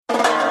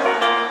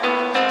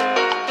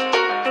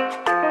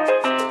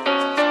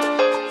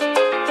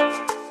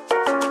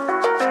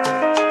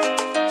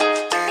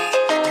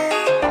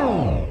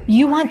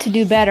want to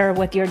do better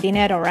with your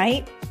dinero,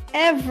 right?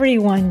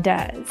 Everyone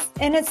does.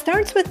 And it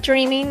starts with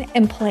dreaming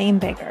and playing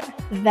bigger.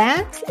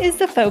 That is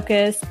the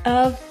focus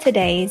of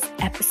today's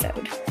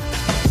episode.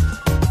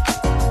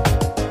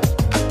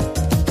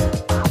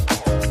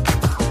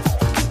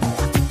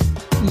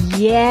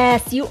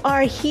 Yes, you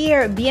are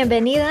here.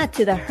 Bienvenida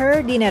to the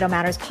Her Dinero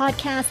Matters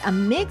podcast, a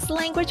mixed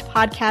language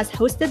podcast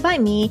hosted by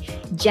me,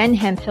 Jen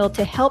Hemphill,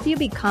 to help you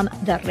become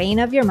the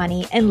reina of your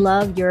money and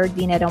love your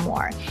dinero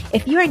more.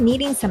 If you are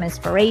needing some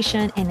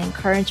inspiration and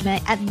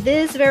encouragement at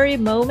this very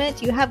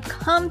moment, you have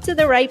come to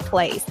the right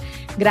place.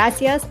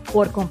 Gracias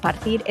por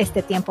compartir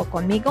este tiempo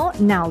conmigo.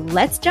 Now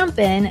let's jump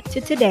in to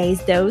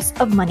today's dose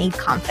of money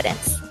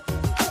confidence.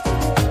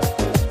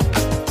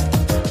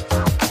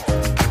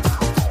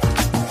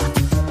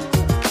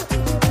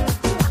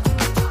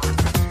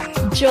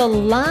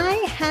 July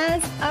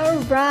has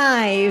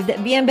arrived.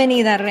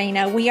 Bienvenida,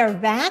 Reina. We are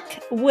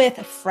back with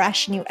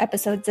fresh new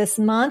episodes this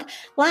month.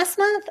 Last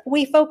month,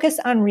 we focused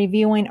on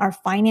reviewing our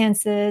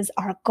finances,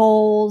 our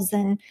goals,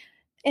 and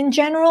in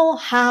general,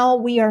 how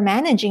we are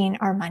managing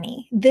our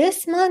money.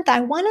 This month,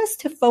 I want us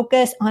to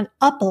focus on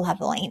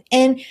up-leveling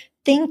and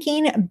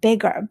thinking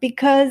bigger,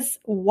 because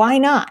why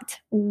not?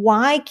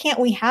 Why can't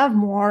we have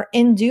more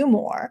and do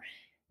more?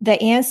 The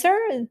answer,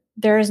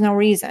 there is no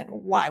reason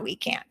why we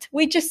can't.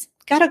 We just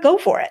got to go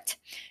for it.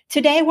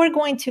 Today, we're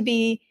going to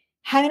be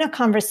having a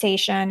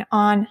conversation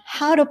on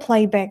how to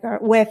play bigger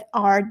with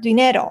our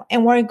dinero.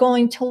 And we're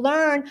going to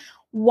learn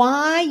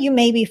why you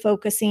may be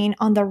focusing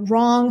on the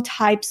wrong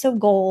types of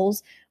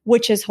goals,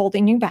 which is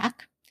holding you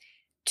back.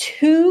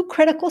 2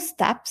 critical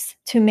steps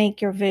to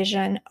make your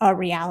vision a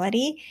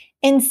reality,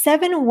 and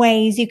 7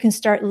 ways you can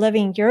start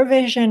living your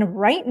vision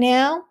right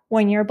now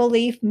when your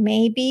belief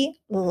may be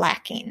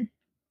lacking.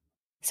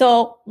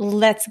 So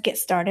let's get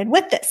started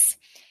with this.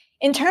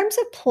 In terms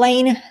of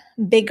playing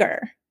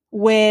bigger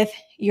with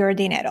your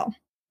dinero,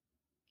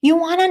 you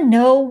want to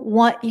know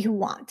what you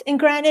want. And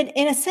granted,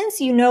 in a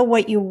sense, you know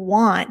what you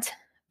want,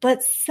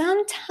 but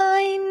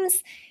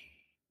sometimes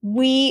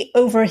we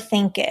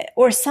overthink it.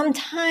 Or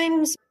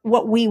sometimes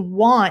what we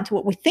want,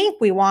 what we think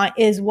we want,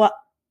 is what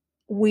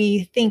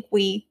we think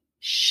we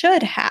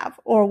should have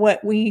or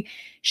what we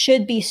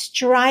should be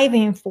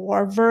striving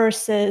for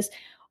versus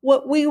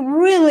what we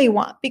really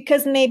want.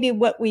 Because maybe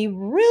what we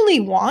really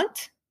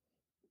want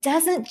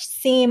doesn't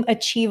seem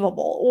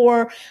achievable,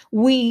 or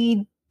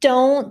we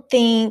don't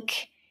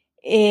think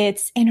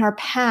it's in our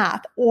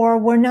path, or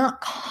we're not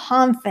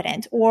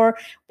confident, or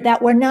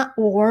that we're not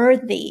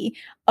worthy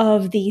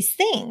of these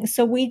things.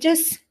 So we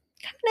just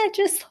kind of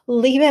just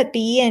leave it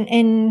be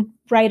and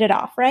write it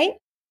off, right?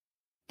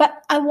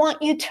 But I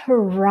want you to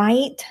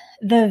write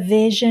the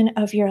vision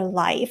of your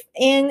life.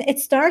 And it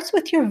starts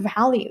with your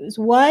values.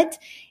 What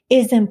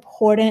is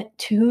important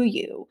to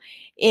you?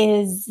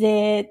 Is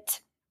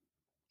it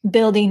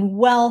building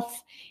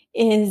wealth?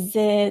 Is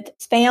it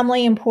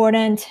family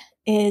important?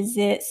 Is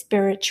it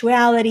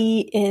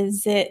spirituality?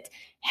 Is it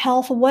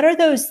health? What are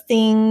those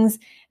things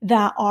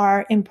that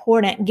are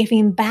important?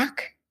 Giving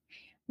back?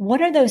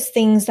 What are those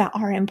things that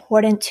are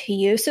important to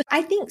you? So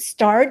I think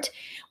start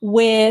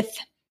with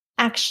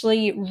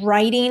actually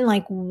writing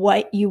like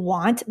what you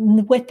want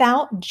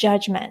without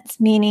judgments,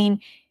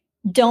 meaning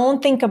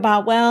don't think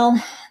about, well,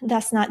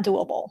 that's not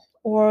doable,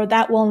 or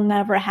that will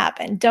never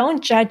happen.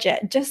 Don't judge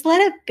it. Just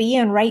let it be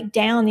and write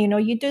down,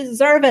 you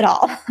deserve it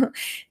all.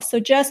 So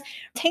just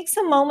take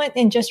some moment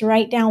and just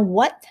write down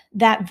what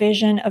that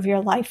vision of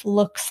your life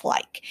looks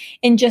like,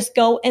 and just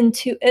go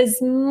into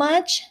as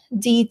much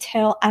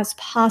detail as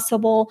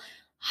possible.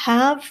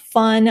 Have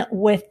fun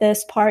with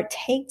this part.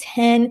 Take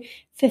 10,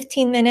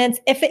 15 minutes.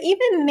 If it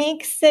even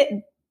makes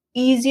it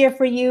easier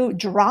for you,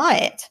 draw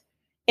it.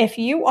 If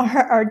you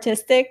are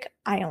artistic,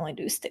 I only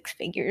do stick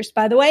figures,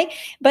 by the way,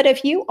 but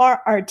if you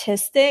are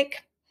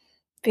artistic,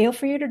 feel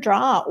free to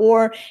draw.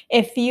 Or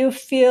if you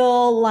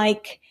feel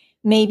like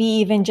maybe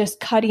even just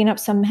cutting up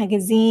some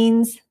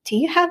magazines, do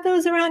you have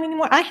those around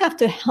anymore? I have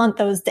to hunt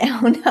those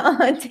down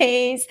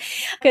nowadays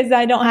because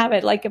I don't have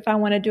it. Like if I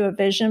want to do a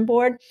vision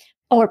board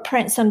or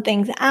print some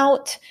things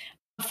out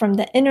from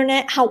the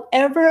internet,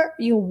 however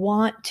you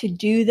want to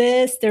do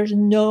this, there's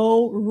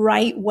no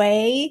right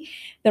way.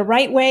 The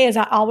right way, as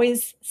I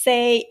always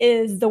say,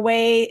 is the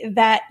way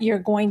that you're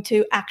going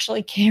to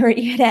actually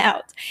carry it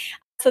out.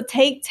 So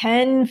take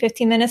 10,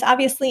 15 minutes.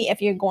 Obviously,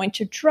 if you're going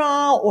to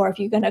draw or if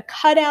you're going to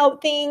cut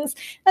out things,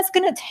 that's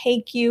going to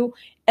take you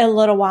a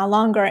little while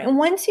longer. And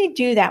once you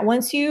do that,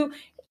 once you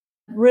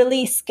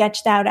really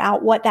sketched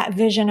out what that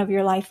vision of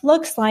your life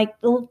looks like,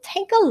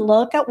 take a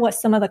look at what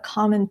some of the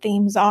common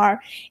themes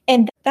are.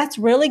 And that's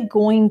really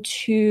going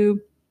to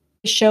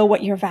show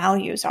what your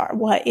values are,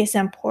 what is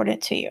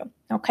important to you.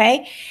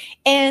 Okay.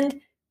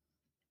 And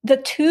the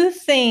 2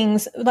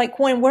 things, like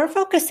when we're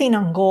focusing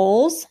on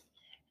goals,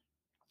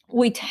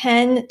 we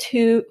tend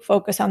to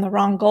focus on the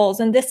wrong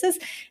goals. And this is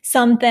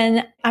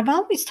something I've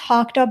always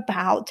talked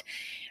about,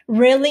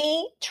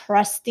 really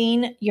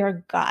trusting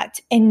your gut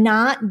and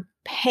not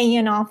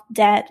paying off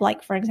debt,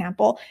 like for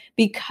example,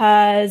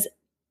 because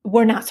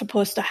we're not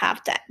supposed to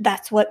have debt.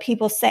 That's what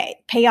people say.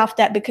 Pay off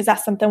debt because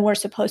that's something we're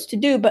supposed to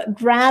do.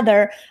 But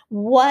rather,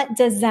 what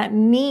does that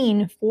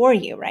mean for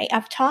you, right?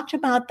 I've talked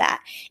about that.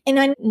 And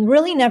I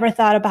really never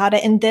thought about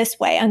it in this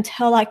way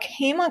until I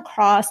came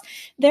across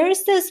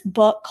there's this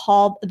book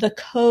called The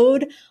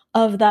Code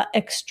of the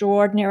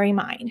Extraordinary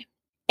Mind.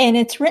 And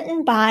it's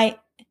written by,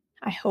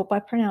 I hope I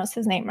pronounced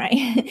his name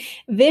right,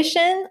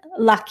 Vishen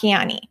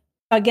Lakhiani.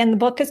 Again, the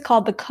book is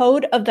called The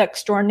Code of the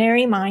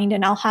Extraordinary Mind,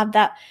 and I'll have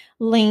that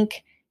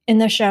link in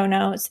the show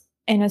notes,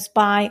 and it's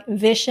by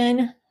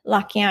Vishen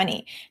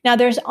Lakhiani. Now,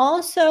 there's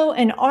also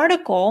an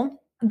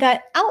article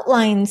that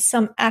outlines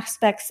some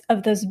aspects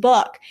of this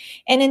book.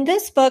 And in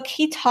this book,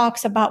 he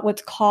talks about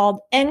what's called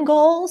end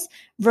goals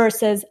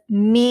versus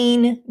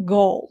mean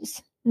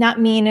goals. Not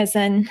mean as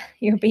in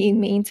you're being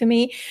mean to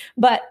me,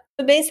 but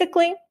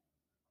basically,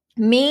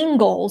 mean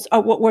goals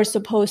are what we're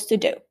supposed to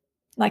do.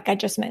 Like I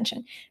just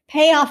mentioned,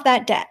 pay off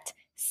that debt,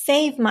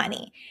 save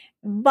money,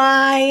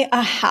 buy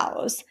a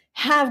house,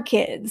 have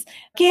kids,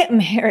 get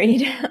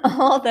married,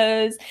 all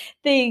those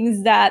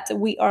things that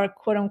we are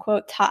quote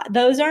unquote taught.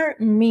 Those are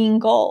mean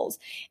goals.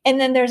 And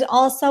then there's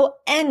also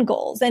end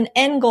goals. And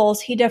end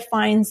goals he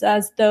defines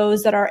as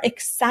those that are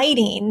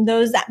exciting,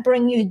 those that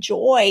bring you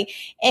joy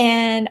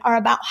and are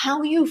about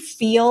how you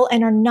feel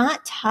and are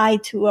not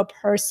tied to a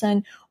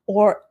person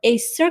or a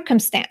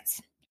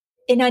circumstance.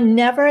 And I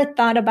never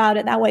thought about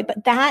it that way,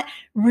 but that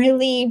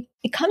really,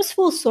 it comes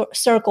full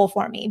circle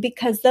for me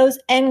because those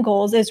end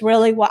goals is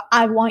really what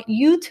I want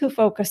you to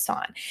focus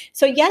on.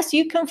 So yes,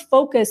 you can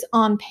focus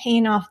on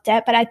paying off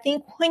debt, but I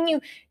think when you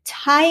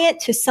tie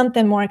it to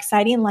something more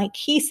exciting, like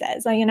he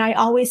says, and I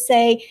always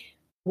say,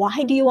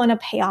 why do you want to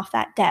pay off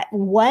that debt?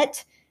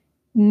 What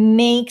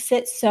makes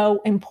it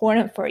so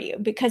important for you?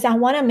 Because I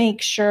want to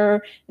make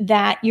sure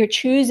that you're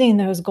choosing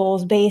those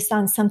goals based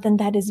on something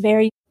that is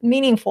very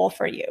meaningful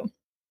for you.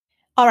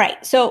 All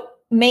right. So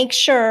make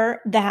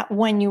sure that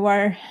when you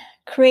are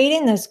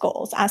creating those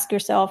goals, ask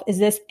yourself, is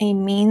this a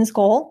means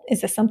goal?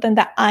 Is this something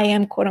that I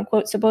am quote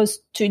unquote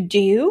supposed to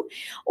do?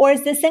 Or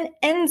is this an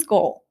ends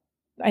goal?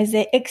 Is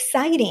it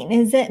exciting?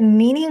 Is it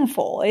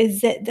meaningful?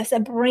 Does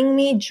it bring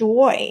me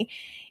joy?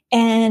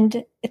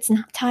 And it's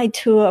not tied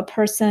to a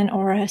person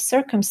or a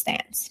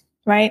circumstance,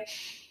 right?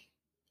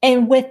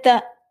 And with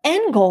the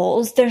end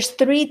goals, there's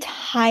three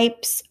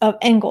types of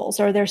end goals,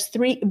 or there's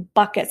three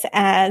buckets,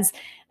 as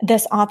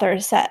this author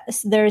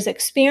says. There's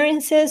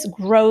experiences,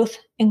 growth,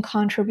 and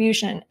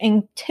contribution.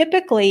 And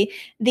typically,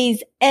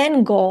 these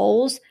end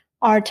goals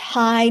are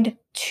tied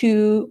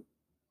to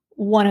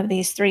one of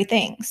these three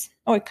things,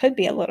 or it could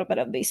be a little bit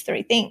of these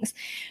three things.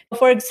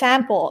 For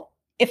example,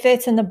 if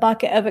it's in the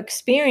bucket of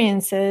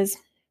experiences,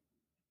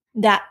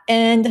 that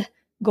end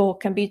goal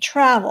can be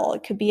travel.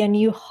 It could be a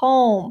new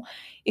home.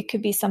 It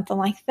could be something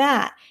like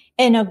that.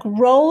 And a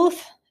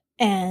growth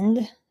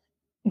end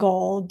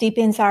goal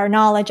deepens our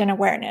knowledge and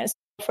awareness.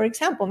 For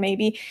example,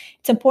 maybe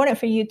it's important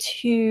for you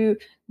to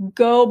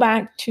go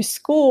back to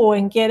school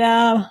and get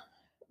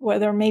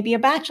whether maybe a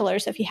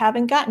bachelor's if you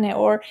haven't gotten it,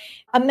 or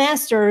a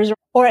master's,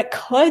 or it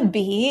could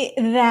be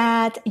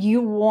that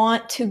you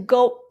want to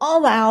go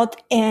all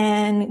out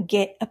and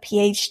get a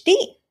PhD,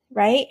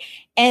 right?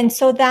 And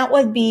so that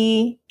would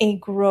be a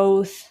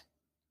growth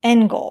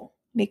end goal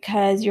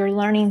because you're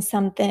learning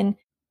something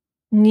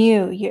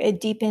new.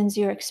 It deepens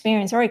your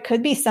experience. Or it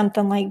could be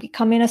something like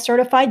becoming a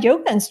certified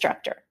yoga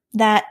instructor,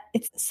 that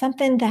it's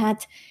something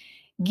that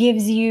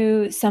gives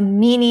you some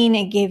meaning.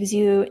 It gives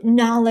you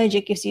knowledge.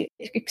 It gives you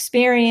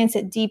experience.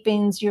 It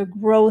deepens your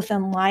growth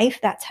in life,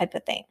 that type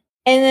of thing.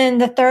 And then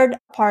the third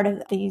part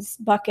of these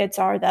buckets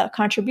are the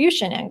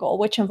contribution end goal,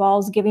 which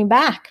involves giving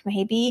back.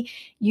 Maybe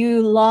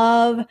you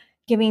love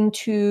giving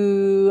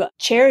to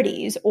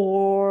charities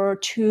or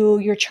to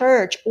your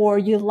church, or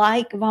you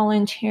like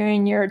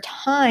volunteering your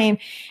time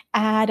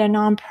at a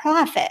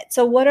nonprofit.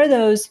 So what are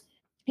those?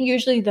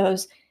 Usually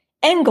those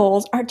end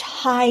goals are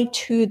tied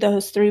to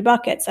those three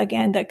buckets.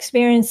 Again, the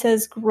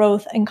experiences,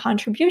 growth, and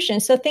contribution.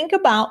 So think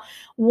about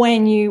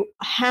when you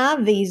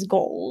have these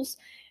goals,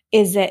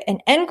 is it an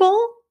end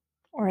goal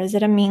or is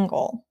it a mean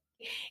goal?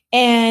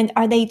 And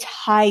are they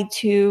tied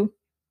to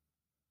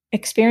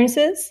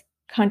experiences,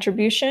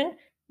 contribution,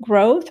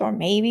 growth, or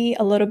maybe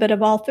a little bit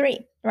of all three,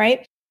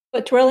 right?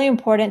 It's really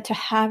important to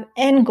have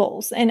end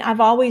goals. And I've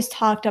always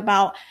talked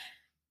about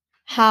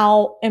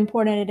how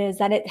important it is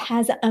that it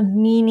has a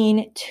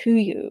meaning to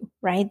you,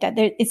 right? That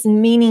it's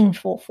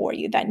meaningful for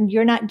you, that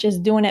you're not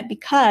just doing it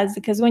because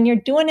when you're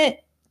doing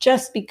it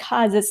just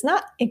because, it's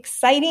not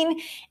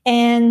exciting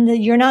and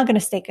you're not going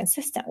to stay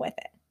consistent with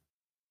it.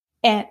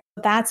 And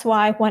that's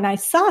why when I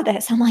saw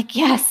this, I'm like,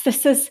 yes,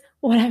 this is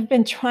what I've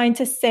been trying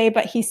to say,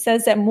 but he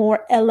says it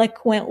more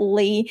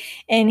eloquently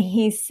and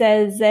he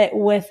says it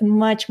with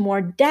much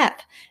more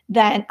depth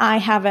than I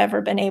have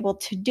ever been able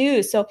to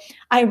do. So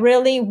I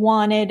really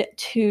wanted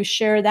to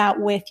share that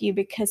with you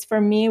because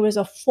for me, it was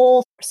a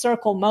full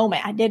circle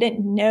moment. I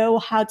didn't know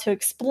how to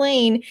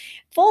explain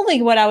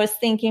fully what I was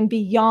thinking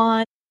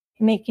beyond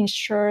making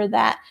sure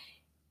that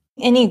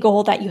any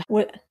goal that you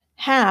would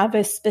have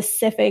is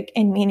specific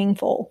and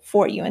meaningful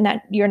for you, and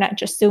that you're not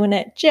just doing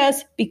it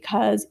just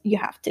because you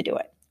have to do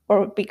it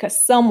or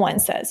because someone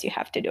says you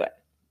have to do it.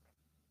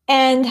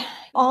 And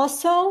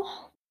also,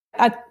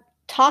 I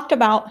talked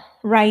about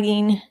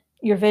writing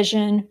your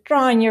vision,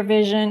 drawing your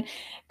vision,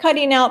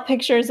 cutting out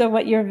pictures of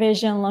what your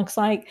vision looks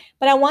like.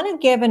 But I want to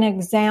give an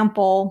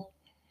example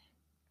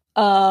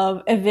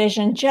of a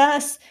vision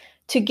just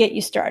to get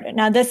you started.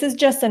 Now, this is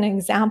just an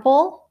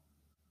example.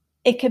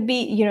 It could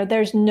be,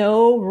 there's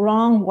no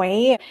wrong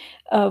way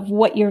of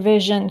what your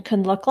vision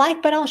could look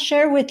like, but I'll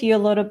share with you a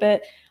little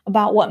bit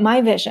about what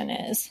my vision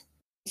is.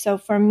 So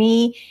for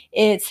me,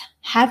 it's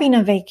having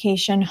a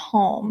vacation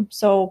home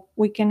so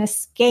we can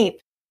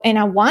escape. And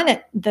I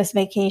wanted this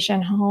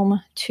vacation home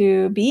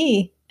to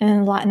be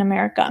in Latin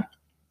America.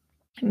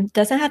 It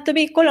doesn't have to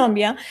be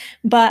Colombia,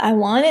 but I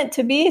want it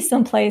to be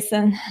someplace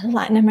in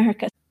Latin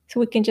America so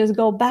we can just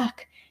go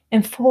back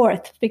and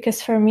forth,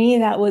 because for me,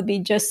 that would be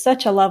just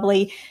such a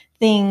lovely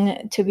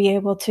thing to be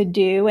able to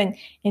do, and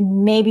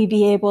maybe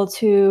be able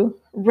to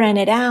rent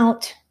it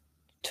out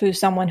to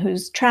someone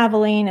who's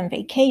traveling and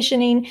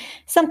vacationing,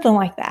 something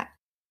like that.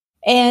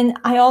 And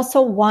I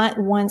also want,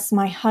 once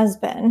my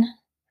husband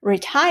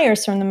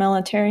retires from the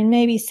military,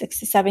 maybe 6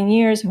 to 7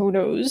 years, who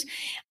knows,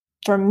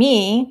 for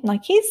me,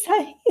 like he's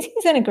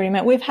in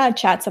agreement. We've had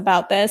chats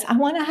about this. I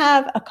want to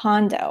have a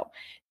condo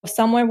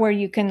somewhere where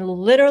you can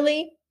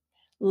literally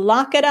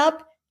lock it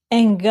up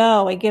and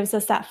go. It gives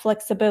us that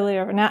flexibility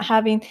of not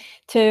having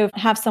to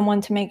have someone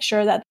to make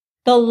sure that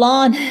the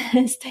lawn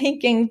is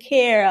taken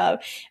care of,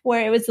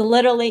 where it was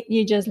literally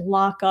you just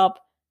lock up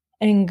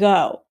and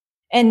go.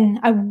 And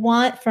I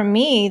want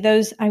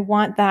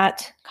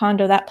that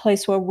condo, that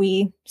place where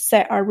we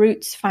set our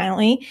roots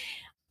finally,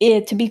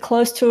 it to be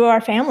close to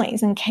our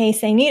families in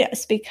case they need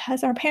us,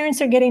 because our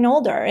parents are getting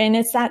older and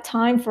it's that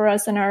time for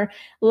us in our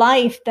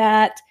life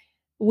that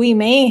we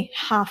may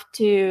have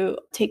to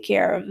take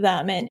care of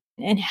them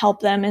and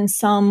help them in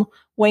some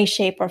way,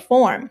 shape, or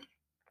form.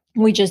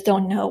 We just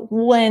don't know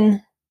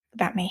when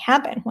that may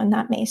happen, when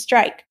that may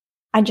strike.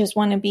 I just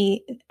want to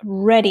be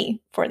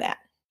ready for that.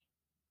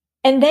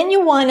 And then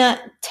you want to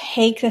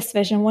take this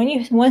vision.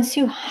 Once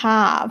you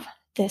have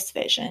this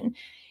vision,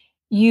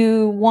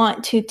 you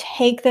want to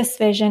take this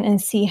vision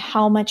and see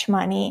how much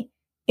money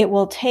it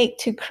will take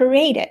to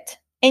create it.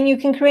 And you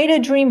can create a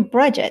dream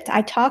budget.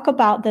 I talk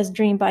about this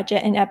dream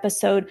budget in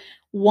episode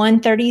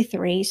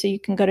 133. So you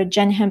can go to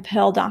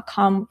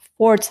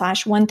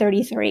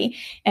jenhemphill.com/133,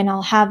 and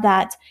I'll have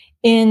that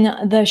in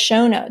the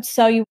show notes.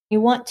 So you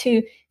want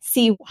to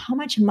see how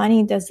much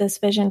money does this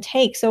vision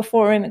take. So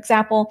for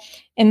example,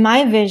 in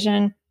my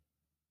vision,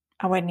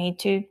 I would need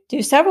to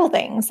do several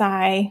things.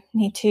 I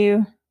need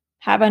to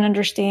have an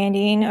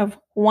understanding of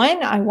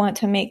when I want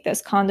to make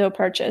this condo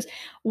purchase,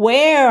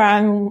 where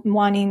I'm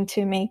wanting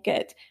to make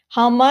it,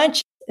 how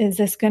much is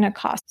this going to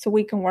cost, so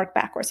we can work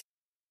backwards.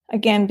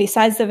 Again,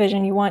 besides the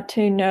vision, you want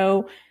to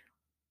know,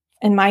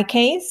 in my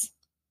case,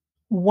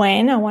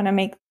 when I want to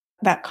make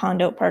that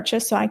condo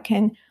purchase so I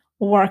can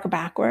work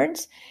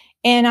backwards.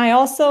 And I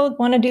also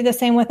want to do the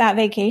same with that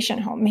vacation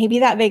home. Maybe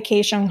that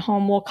vacation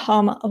home will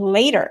come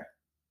later.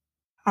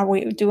 Are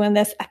we doing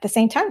this at the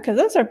same time? Because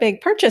those are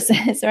big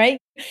purchases, right?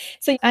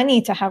 So I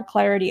need to have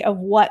clarity of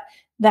what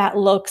that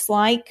looks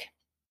like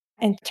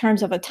in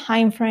terms of a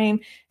time frame.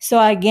 So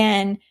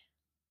again,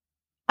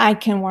 I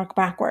can work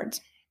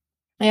backwards.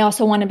 I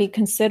also want to be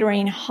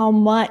considering how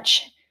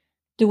much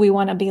do we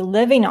want to be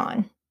living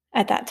on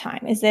at that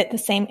time? Is it the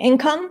same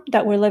income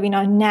that we're living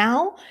on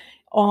now?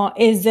 Or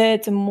is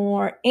it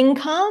more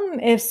income?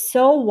 If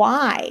so,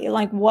 why?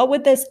 Like, what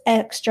would this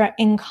extra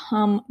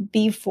income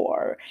be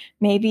for?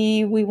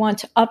 Maybe we want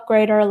to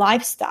upgrade our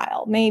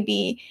lifestyle.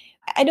 Maybe,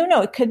 I don't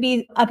know, it could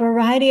be a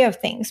variety of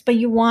things, but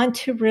you want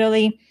to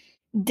really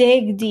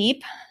dig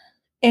deep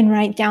and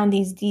write down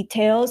these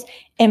details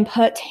and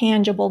put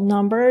tangible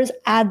numbers,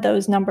 add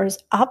those numbers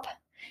up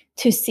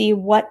to see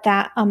what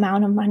that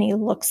amount of money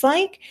looks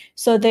like.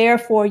 So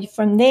therefore,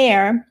 from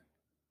there,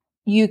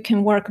 you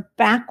can work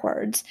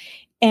backwards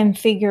and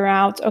figure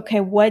out, okay,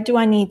 what do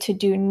I need to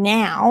do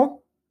now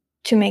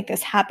to make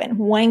this happen?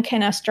 When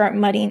can I start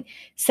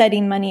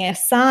setting money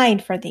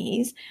aside for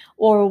these?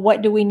 Or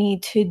what do we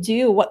need to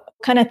do? What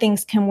kind of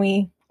things can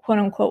we, quote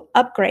unquote,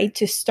 upgrade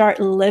to start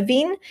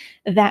living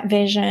that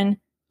vision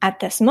at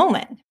this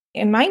moment?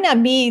 It might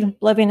not be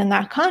living in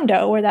that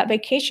condo or that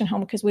vacation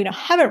home because we don't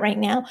have it right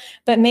now,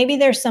 but maybe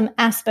there's some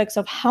aspects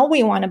of how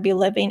we want to be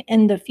living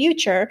in the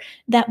future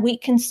that we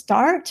can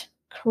start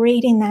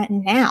creating that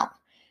now.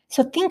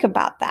 So think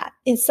about that.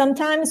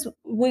 Sometimes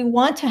we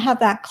want to have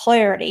that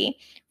clarity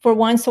for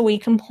one so we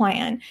can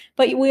plan,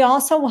 but we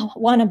also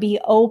want to be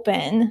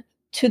open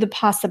to the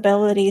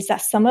possibilities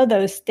that some of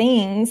those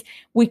things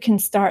we can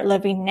start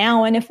living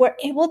now. And if we're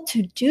able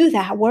to do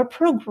that, we're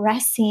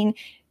progressing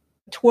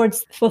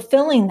towards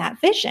fulfilling that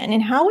vision.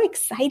 And how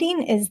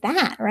exciting is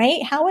that,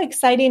 right? How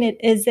exciting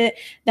is it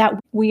that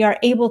we are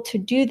able to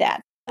do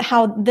that?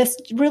 how this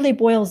really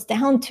boils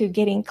down to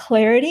getting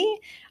clarity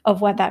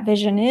of what that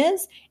vision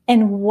is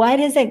and what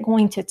is it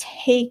going to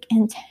take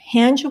in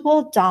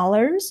tangible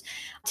dollars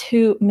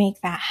to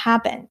make that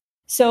happen.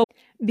 So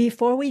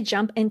before we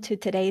jump into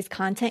today's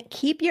content,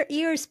 keep your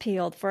ears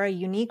peeled for a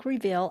unique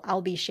reveal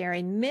I'll be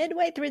sharing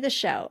midway through the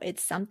show.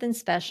 It's something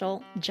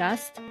special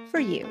just for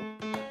you.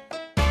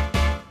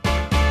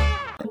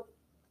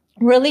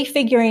 Really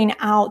figuring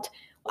out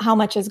how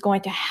much is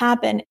going to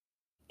happen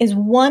is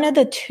one of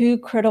the two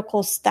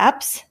critical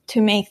steps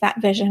to make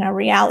that vision a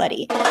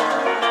reality.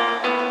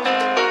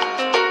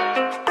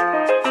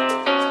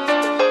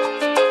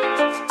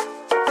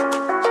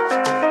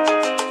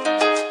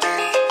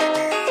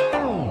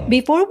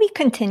 Before we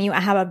continue,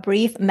 I have a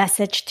brief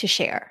message to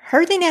share.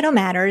 Her Dinero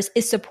Matters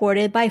is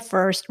supported by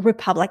First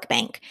Republic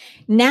Bank.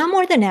 Now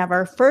more than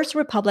ever, First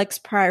Republic's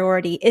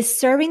priority is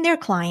serving their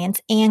clients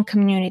and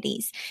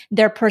communities.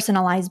 Their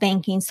personalized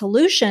banking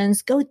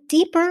solutions go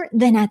deeper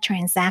than a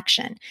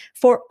transaction.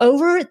 For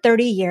over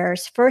 30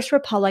 years, First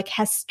Republic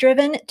has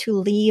striven to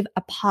leave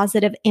a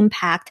positive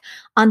impact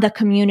on the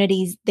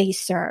communities they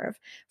serve.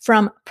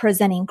 From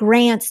presenting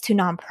grants to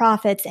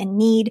nonprofits in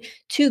need,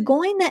 to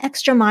going the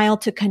extra mile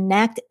to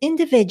connect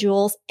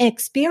individuals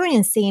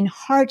experiencing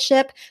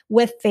hardship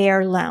with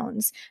fair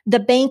loans. The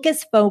bank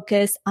is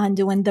focused on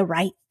doing the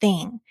right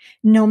thing.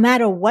 No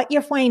matter what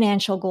your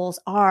financial goals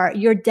are,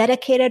 your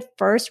dedicated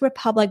First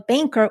Republic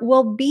banker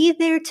will be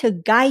there to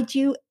guide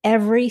you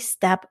every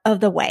step of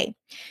the way.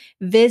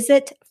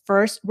 Visit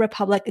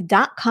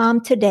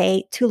firstrepublic.com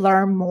today to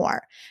learn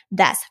more.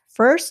 That's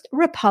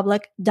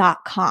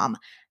firstrepublic.com.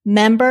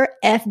 Member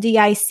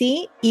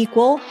FDIC,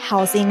 equal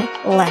housing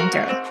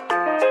lender.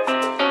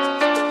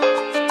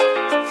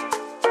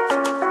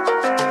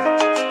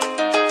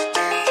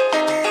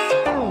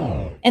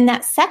 And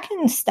that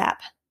second step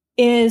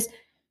is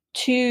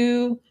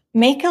to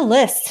make a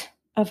list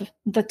of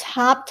the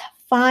top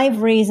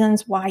 5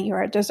 reasons why you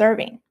are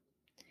deserving.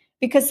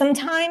 Because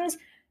sometimes,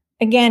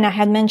 again, I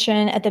had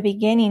mentioned at the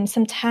beginning,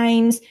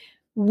 sometimes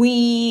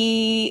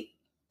we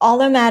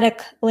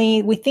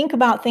think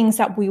about things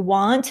that we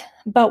want,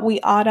 but we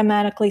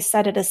automatically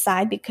set it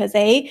aside because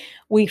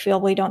we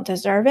feel we don't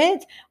deserve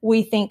it.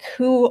 We think,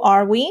 who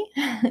are we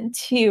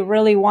to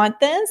really want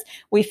this?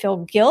 We feel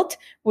guilt,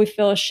 we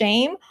feel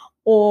shame,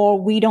 or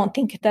we don't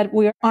think that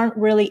we aren't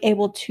really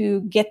able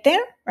to get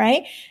there,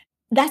 right?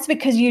 That's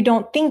because you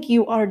don't think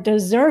you are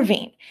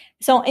deserving.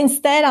 So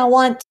instead, I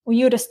want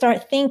you to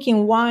start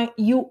thinking why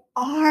you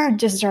are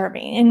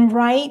deserving and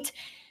write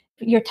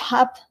your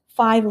top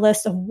 5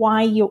 list of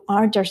why you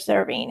are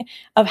deserving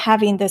of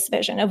having this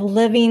vision, of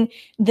living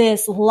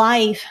this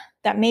life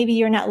that maybe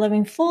you're not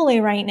living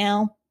fully right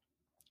now,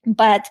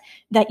 but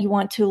that you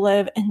want to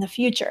live in the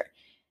future.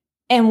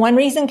 And one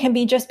reason can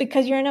be just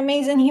because you're an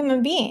amazing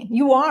human being.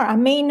 You are. I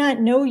may not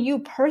know you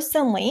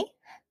personally,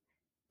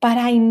 but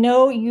I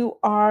know you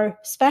are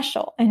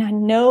special and I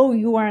know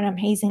you are an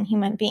amazing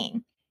human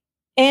being.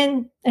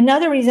 And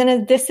another reason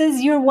is this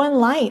is your one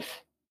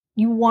life.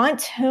 You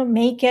want to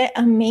make it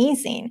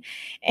amazing.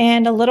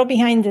 And a little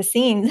behind the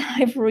scenes,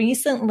 I've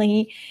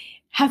recently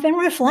have been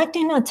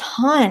reflecting a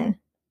ton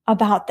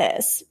about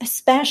this,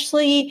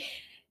 especially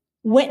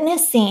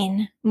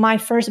witnessing my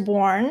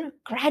firstborn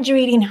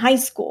graduating high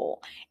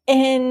school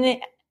and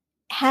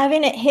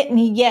having it hit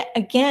me yet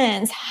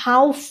again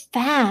how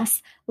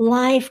fast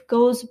life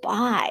goes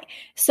by.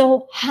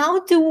 So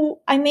how do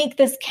I make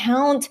this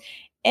count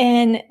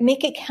and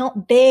make it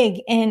count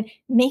big and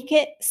make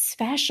it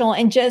special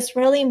and just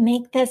really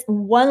make this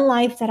one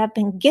life that I've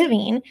been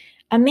giving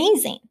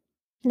amazing?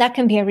 That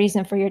can be a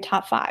reason for your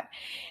top 5.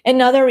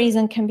 Another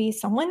reason can be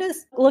someone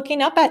is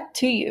looking up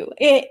to you.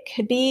 It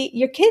could be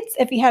your kids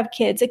if you have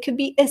kids. It could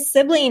be a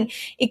sibling.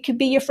 It could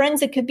be your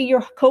friends. It could be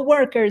your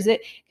coworkers.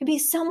 It could be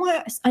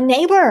someone, a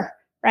neighbor,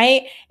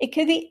 right? It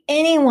could be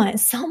anyone.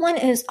 Someone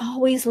is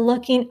always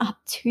looking up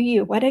to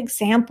you. What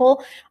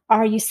example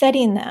are you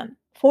setting them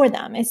for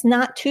them? It's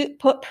not to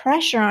put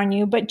pressure on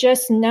you, but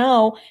just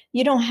know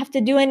you don't have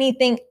to do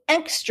anything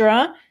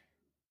extra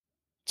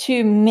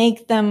to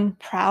make them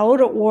proud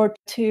or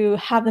to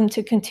have them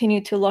to continue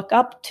to look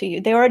up to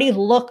you. They already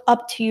look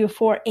up to you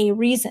for a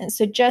reason.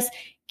 So just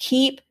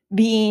keep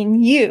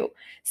being you.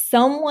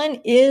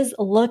 Someone is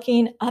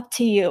looking up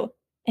to you.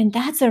 And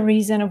that's a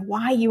reason of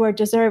why you are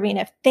deserving.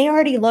 If they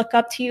already look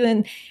up to you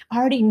and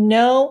already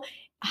know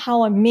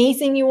how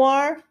amazing you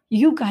are,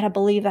 you got to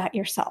believe that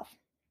yourself.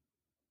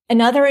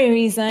 Another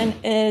reason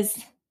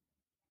is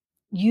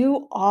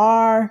you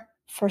are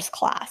first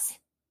class.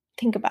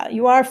 Think about it.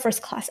 You are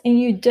first class and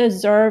you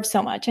deserve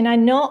so much. And I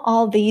know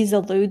all these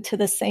allude to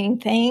the same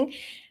thing,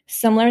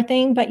 similar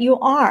thing, but you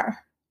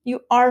are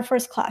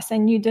first class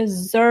and you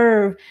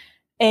deserve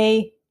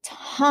a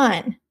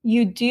ton.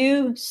 You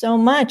do so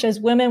much. As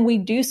women, we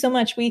do so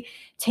much. We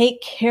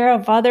take care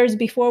of others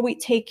before we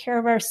take care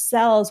of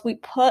ourselves. We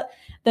put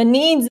the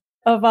needs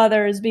of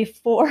others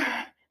before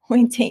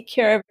we take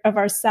care of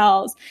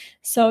ourselves.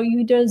 So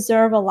you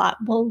deserve a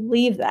lot.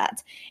 Believe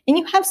that. And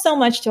you have so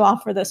much to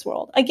offer this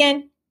world.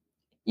 Again,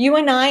 you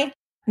and I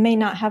may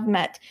not have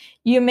met.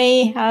 You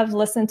may have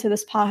listened to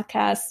this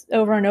podcast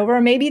over and over.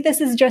 Maybe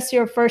this is just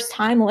your first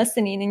time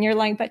listening and you're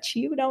like, but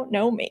you don't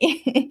know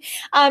me.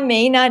 I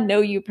may not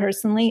know you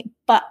personally,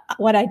 but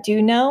what I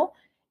do know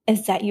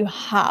is that you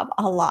have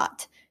a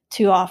lot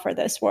to offer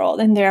this world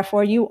and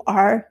therefore you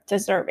are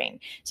deserving.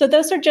 So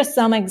those are just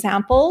some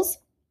examples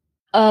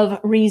of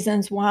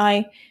reasons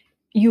why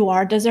you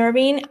are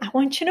deserving. I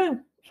want you to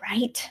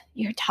write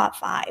your top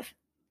 5.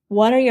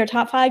 What are your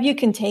top 5? You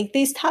can take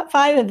these top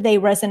 5 if they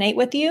resonate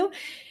with you.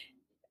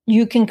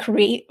 You can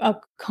create a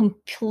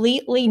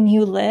completely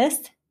new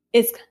list.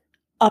 It's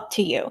up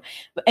to you.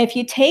 If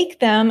you take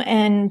them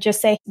and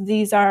just say,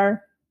 these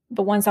are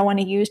the ones I want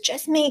to use,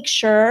 just make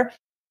sure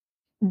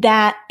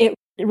that it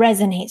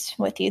resonates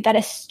with you, that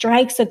it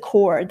strikes a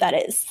chord, that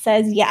it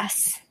says,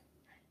 yes,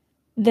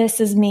 this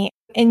is me.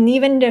 And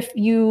even if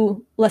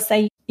you, let's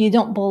say you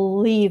don't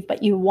believe,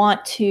 but you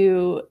want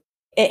to,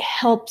 it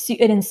helps you,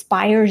 it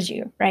inspires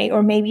you, right?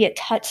 Or maybe it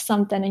touched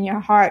something in your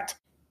heart.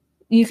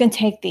 You can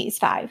take these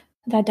 5.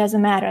 That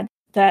doesn't matter.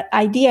 The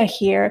idea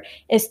here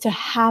is to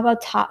have a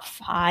top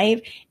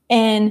 5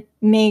 and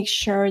make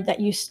sure that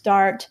you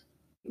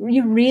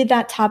read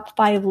that top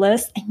 5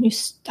 list and you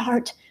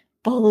start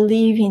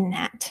believing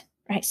that,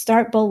 right?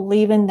 Start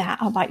believing that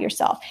about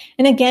yourself.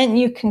 And again,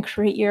 you can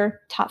create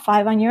your top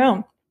 5 on your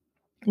own.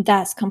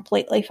 That's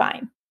completely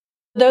fine.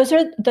 Those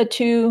are the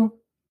 2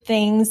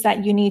 things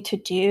that you need to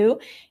do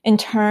in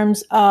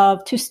terms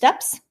of 2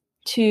 steps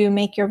to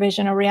make your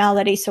vision a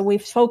reality. So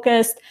we've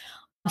focused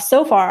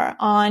so far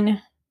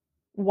on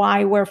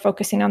why we're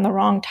focusing on the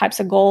wrong types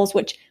of goals,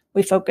 which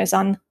we focus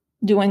on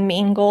doing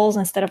main goals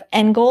instead of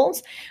end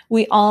goals.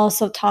 We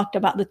also talked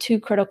about the 2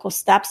 critical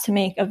steps to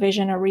make a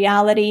vision a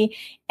reality.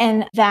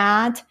 And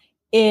that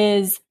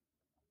is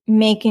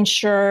making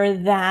sure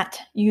that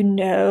you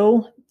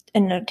know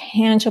in a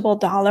tangible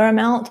dollar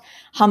amount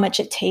how much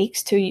it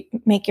takes to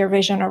make your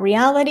vision a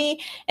reality.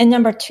 And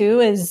number 2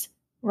 is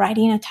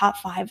writing a top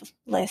 5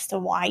 list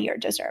of why you're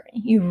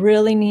deserving. You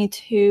really need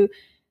to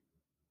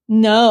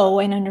know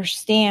and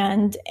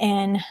understand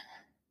and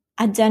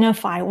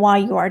identify why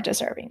you are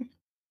deserving.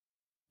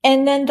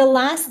 And then the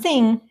last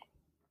thing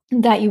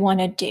that you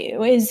want to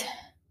do is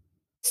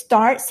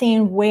start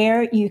seeing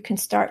where you can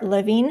start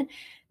living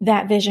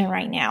that vision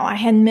right now. I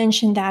had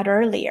mentioned that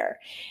earlier.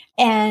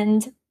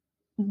 And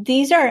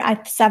these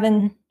are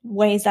 7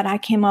 ways that I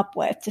came up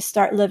with to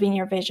start living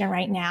your vision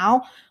right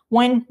now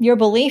when your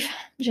belief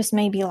just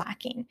may be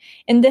lacking.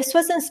 And this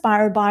was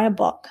inspired by a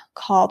book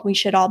called We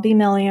Should All Be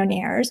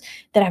Millionaires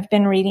that I've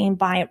been reading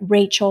by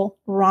Rachel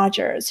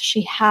Rogers.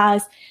 She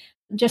has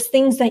just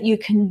things that you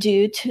can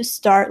do to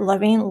start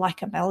living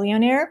like a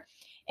millionaire.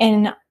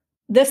 And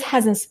this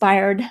has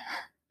inspired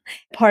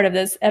part of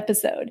this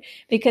episode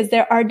because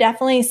there are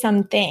definitely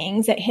some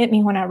things that hit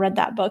me when I read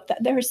that book,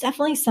 that there's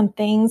definitely some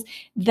things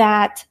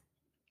that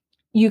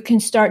you can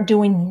start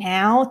doing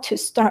now to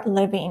start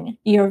living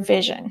your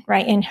vision,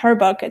 right? In her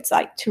book, it's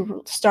like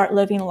to start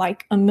living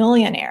like a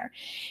millionaire.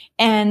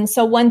 And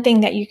so one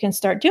thing that you can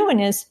start doing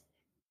is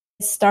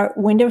start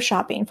window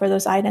shopping for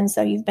those items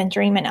that you've been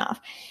dreaming of.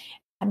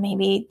 And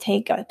maybe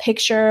take a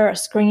picture, a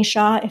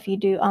screenshot if you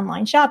do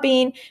online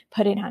shopping,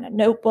 put it on a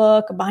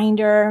notebook, a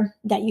binder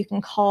that you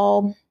can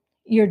call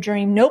your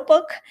dream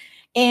notebook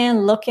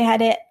and look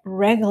at it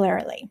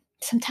regularly.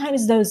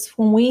 Sometimes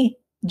when we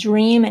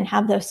dream and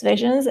have those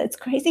visions, it's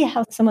crazy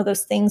how some of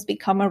those things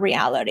become a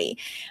reality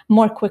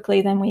more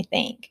quickly than we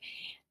think.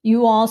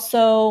 You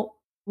also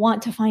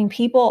want to find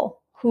people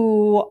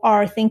who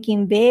are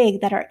thinking big,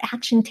 that are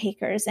action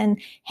takers,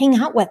 and hang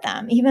out with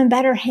them. Even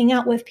better, hang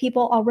out with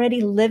people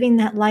already living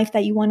that life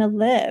that you want to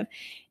live.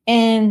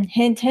 And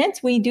hint, hint,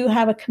 we do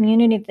have a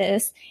community of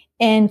this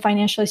in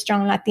Financially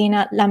Strong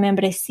Latina, La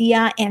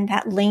Membresía, and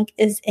that link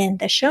is in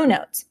the show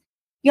notes.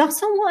 You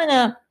also want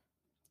to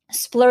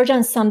splurge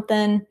on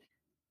something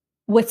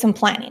with some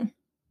planning,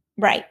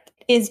 right?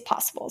 Is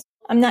possible.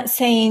 I'm not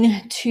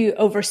saying to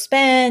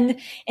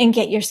overspend and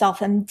get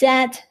yourself in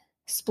debt.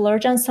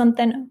 Splurge on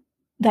something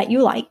that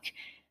you like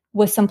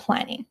with some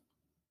planning.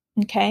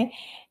 Okay.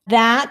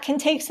 That can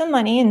take some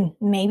money, and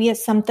maybe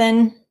it's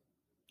something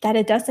that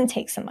it doesn't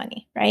take some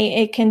money, right?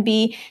 It can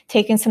be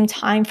taking some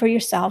time for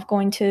yourself,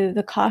 going to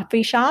the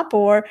coffee shop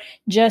or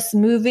just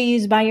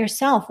movies by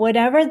yourself,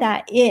 whatever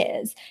that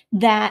is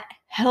that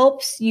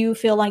helps you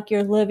feel like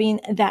you're living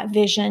that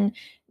vision,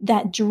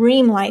 that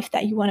dream life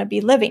that you want to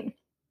be living.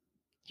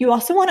 You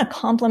also want to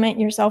compliment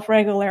yourself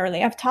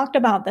regularly. I've talked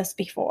about this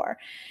before.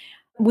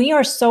 We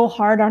are so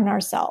hard on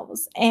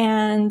ourselves,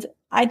 and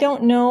I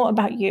don't know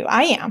about you.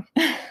 I am.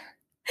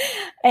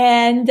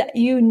 And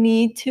you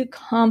need to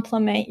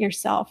compliment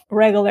yourself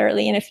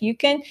regularly. And if you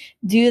can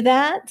do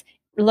that,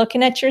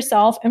 looking at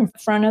yourself in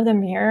front of the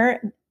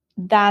mirror,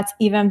 that's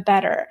even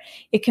better.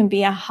 It can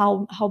be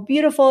how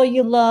beautiful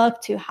you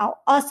look, to how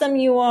awesome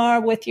you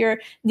are with your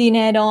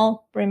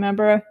dinero.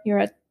 Remember, you're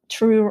a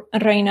true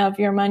reina of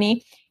your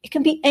money. It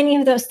can be any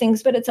of those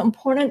things, but it's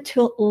important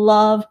to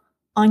love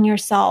on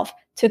yourself,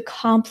 to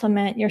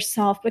compliment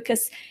yourself,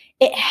 because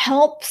it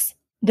helps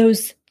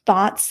those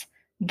thoughts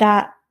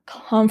that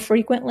come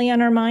frequently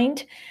on our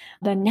mind,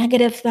 the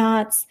negative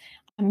thoughts.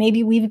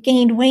 Maybe we've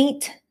gained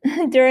weight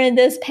during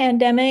this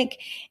pandemic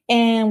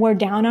and we're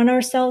down on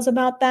ourselves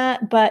about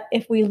that. But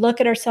if we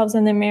look at ourselves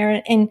in the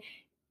mirror and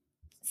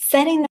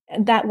setting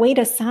that weight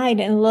aside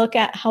and look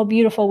at how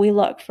beautiful we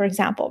look, for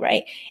example,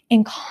 right?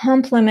 And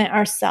compliment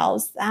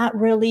ourselves, that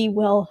really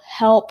will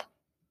help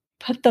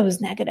put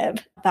those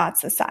negative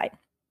thoughts aside.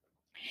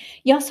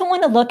 You also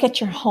want to look at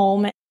your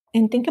home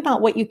and think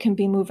about what you can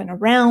be moving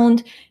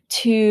around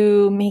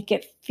to make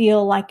it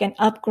feel like an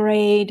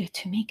upgrade,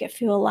 to make it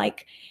feel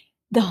like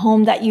the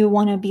home that you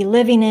want to be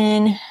living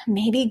in.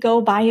 Maybe go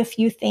buy a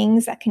few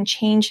things that can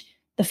change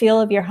the feel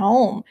of your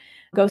home.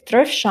 Go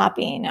thrift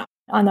shopping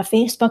on the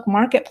Facebook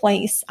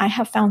marketplace. I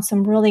have found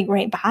some really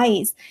great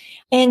buys,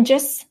 and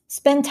just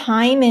spend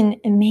time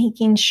in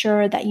making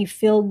sure that you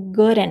feel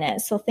good in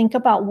it. So think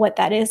about what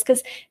that is,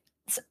 because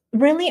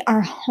really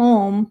our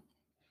home,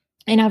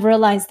 and I've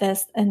realized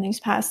this in these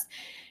past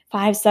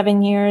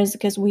 5-7 years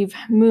because we've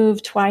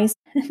moved twice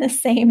in the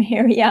same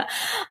area.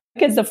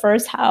 Because the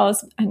first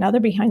house, another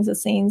behind the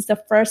scenes,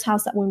 the first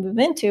house that we move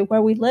into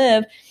where we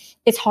live,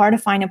 it's hard to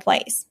find a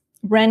place.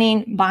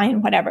 Renting,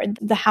 buying, whatever.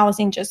 The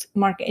housing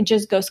market, it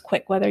just goes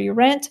quick, whether you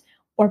rent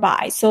or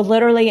buy. So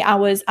literally I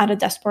was out of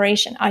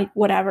desperation.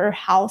 Whatever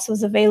house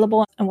was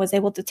available and was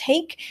able to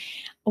take,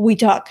 we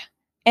took.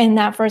 And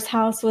that first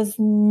house was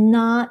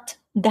not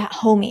that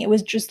homey. It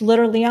was just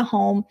literally a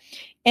home.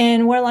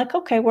 And we're like,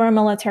 okay, we're a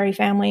military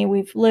family.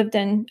 We've lived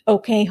in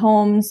okay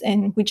homes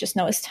and we just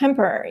know it's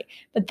temporary.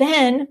 But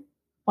then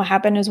what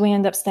happened is we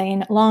ended up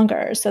staying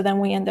longer. So then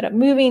we ended up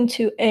moving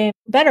to a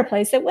better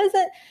place. It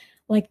wasn't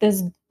like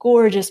this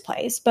gorgeous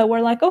place, but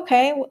we're like,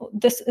 okay,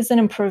 this is an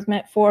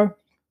improvement for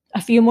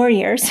a few more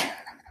years.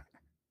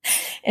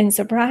 And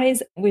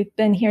surprise, we've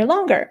been here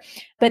longer.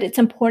 But it's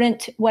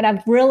important. What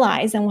I've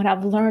realized and what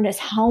I've learned is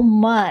how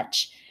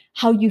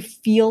you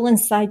feel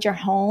inside your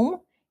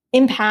home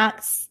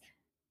impacts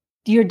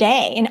your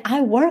day. And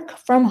I work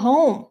from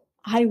home.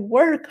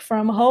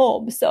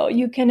 So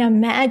you can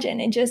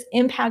imagine it just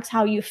impacts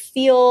how you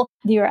feel,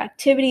 your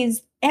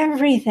activities,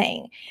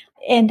 everything.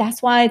 And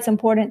that's why it's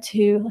important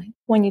to,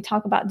 when you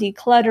talk about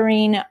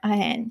decluttering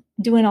and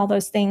doing all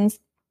those things,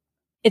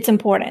 it's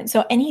important.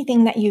 So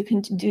anything that you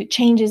can do,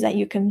 changes that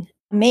you can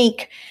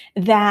make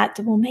that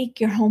will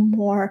make your home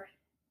more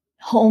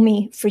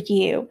homey for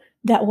you,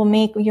 that will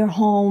make your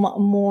home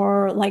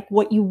more like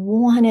what you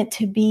want it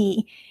to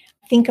be.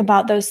 Think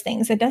about those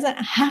things. It doesn't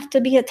have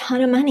to be a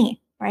ton of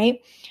money, right?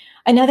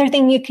 Another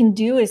thing you can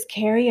do is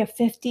carry a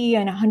 $50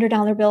 and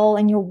 $100 bill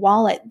in your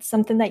wallet,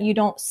 something that you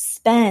don't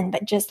spend,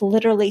 but just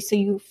literally so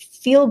you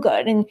feel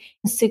good and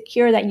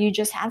secure that you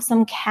just have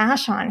some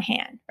cash on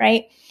hand,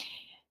 right?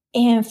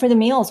 And for the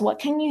meals, what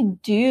can you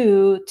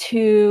do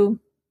to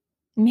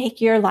make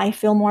your life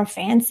feel more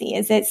fancy?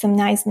 Is it some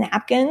nice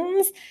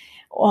napkins,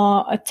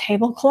 or a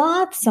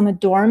tablecloth, some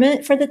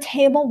adornment for the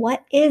table?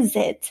 What is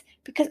it?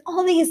 Because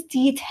all these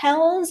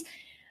details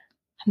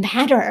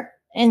matter.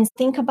 And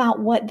think about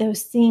what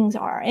those things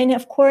are. And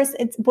of course,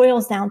 it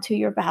boils down to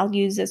your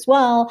values as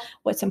well,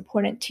 what's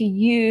important to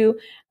you.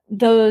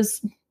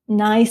 Those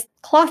nice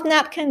cloth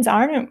napkins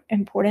aren't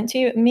important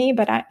to me,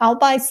 but I'll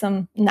buy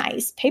some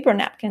nice paper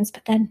napkins.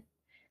 But then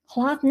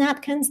cloth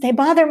napkins, they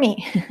bother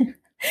me.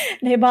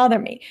 They bother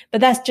me.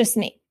 But that's just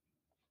me.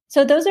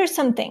 So those are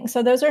some things.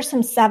 So those are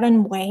some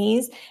 7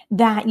 ways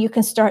that you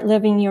can start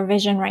living your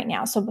vision right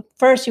now. So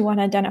first, you want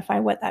to identify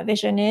what that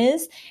vision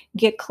is,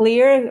 get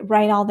clear,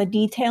 write all the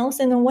details,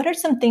 and then what are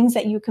some things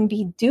that you can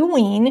be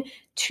doing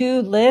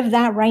to live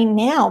that right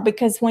now?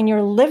 Because when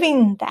you're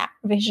living that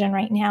vision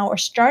right now or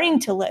starting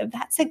to live,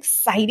 that's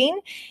exciting,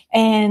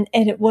 and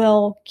it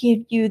will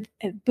give you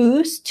a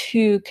boost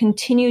to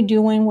continue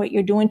doing what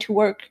you're doing to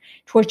work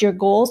towards your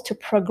goals, to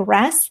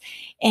progress.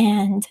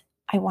 And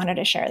I wanted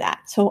to share that.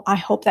 So I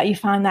hope that you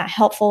found that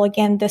helpful.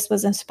 Again, this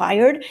was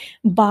inspired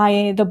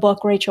by the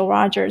book Rachel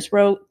Rodgers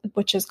wrote,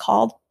 which is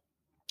called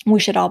We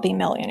Should All Be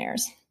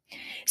Millionaires.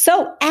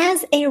 So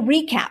as a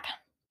recap,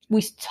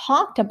 we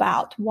talked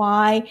about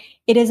why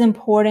it is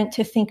important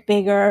to think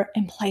bigger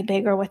and play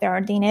bigger with our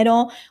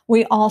dinero.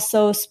 We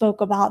also spoke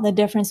about the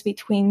difference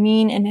between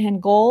mean and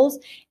end goals.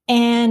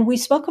 And we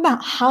spoke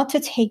about how to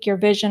take your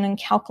vision and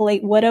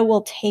calculate what it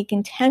will take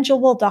in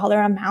tangible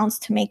dollar amounts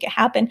to make it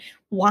happen,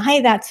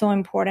 why that's so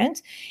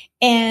important,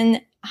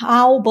 and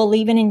how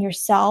believing in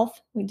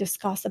yourself, we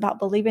discussed about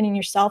believing in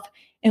yourself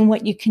and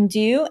what you can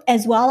do,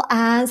 as well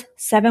as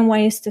 7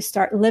 ways to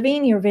start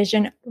living your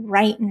vision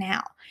right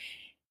now.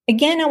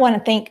 Again, I want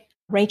to thank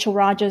Rachel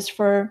Rodgers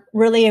for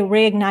really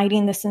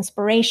reigniting this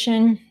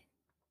inspiration.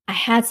 I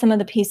had some of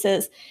the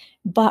pieces,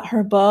 but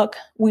her book,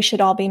 We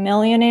Should All Be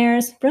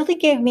Millionaires, really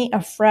gave me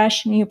a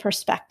fresh new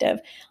perspective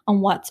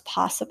on what's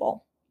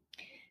possible.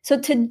 So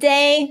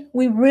today,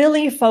 we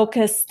really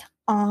focused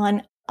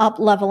on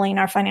up-leveling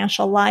our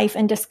financial life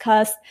and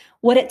discussed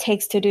what it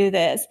takes to do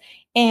this.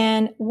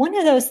 And one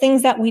of those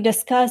things that we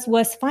discussed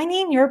was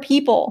finding your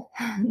people,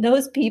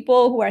 those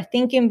people who are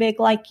thinking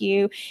big like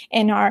you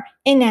and are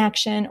in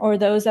action, or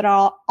those that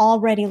are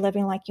already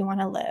living like you want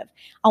to live.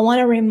 I want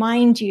to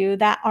remind you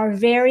that our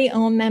very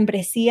own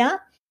membresía,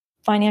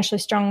 Financially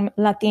Strong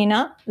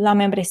Latina, La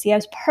Membresía,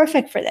 is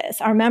perfect for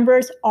this. Our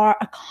members are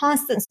a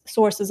constant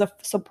sources of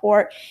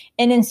support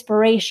and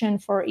inspiration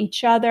for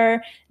each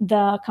other.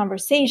 The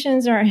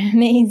conversations are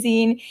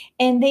amazing,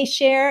 and they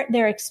share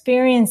their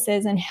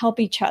experiences and help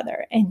each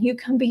other. And you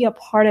can be a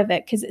part of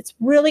it because it's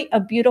really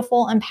a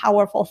beautiful and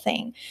powerful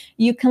thing.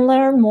 You can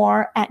learn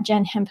more at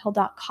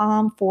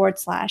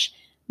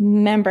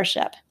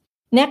jenhemphill.com/membership.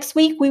 Next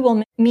week, we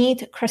will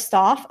meet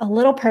Christophe, a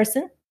little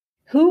person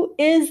who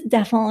is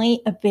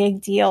definitely a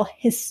big deal.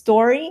 His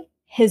story,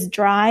 his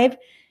drive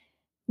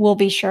will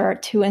be sure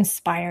to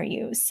inspire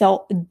you.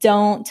 So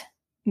don't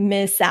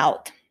miss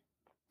out.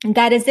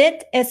 That is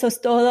it. Eso es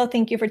todo.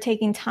 Thank you for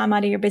taking time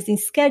out of your busy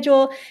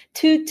schedule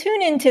to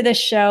tune into the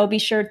show. Be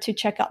sure to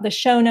check out the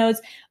show notes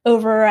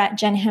over at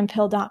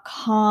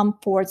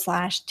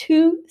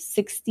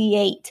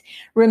jenhemphill.com/268.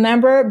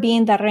 Remember,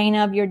 being the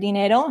reina of your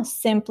dinero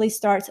simply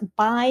starts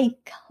by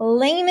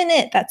claiming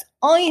it. That's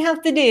all you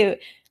have to do.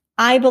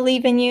 I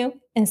believe in you,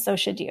 and so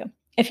should you.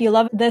 If you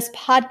love this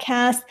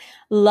podcast,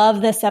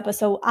 love this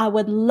episode, I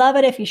would love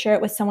it if you share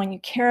it with someone you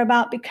care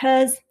about,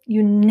 because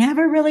you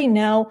never really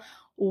know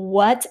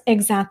what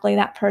exactly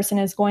that person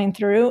is going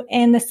through.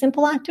 And the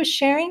simple act of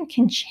sharing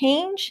can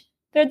change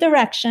their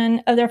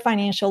direction of their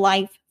financial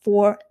life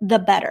for the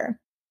better.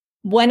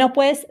 Bueno,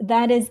 pues,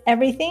 that is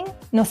everything.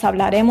 Nos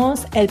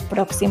hablaremos el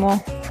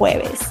próximo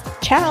jueves.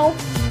 Ciao.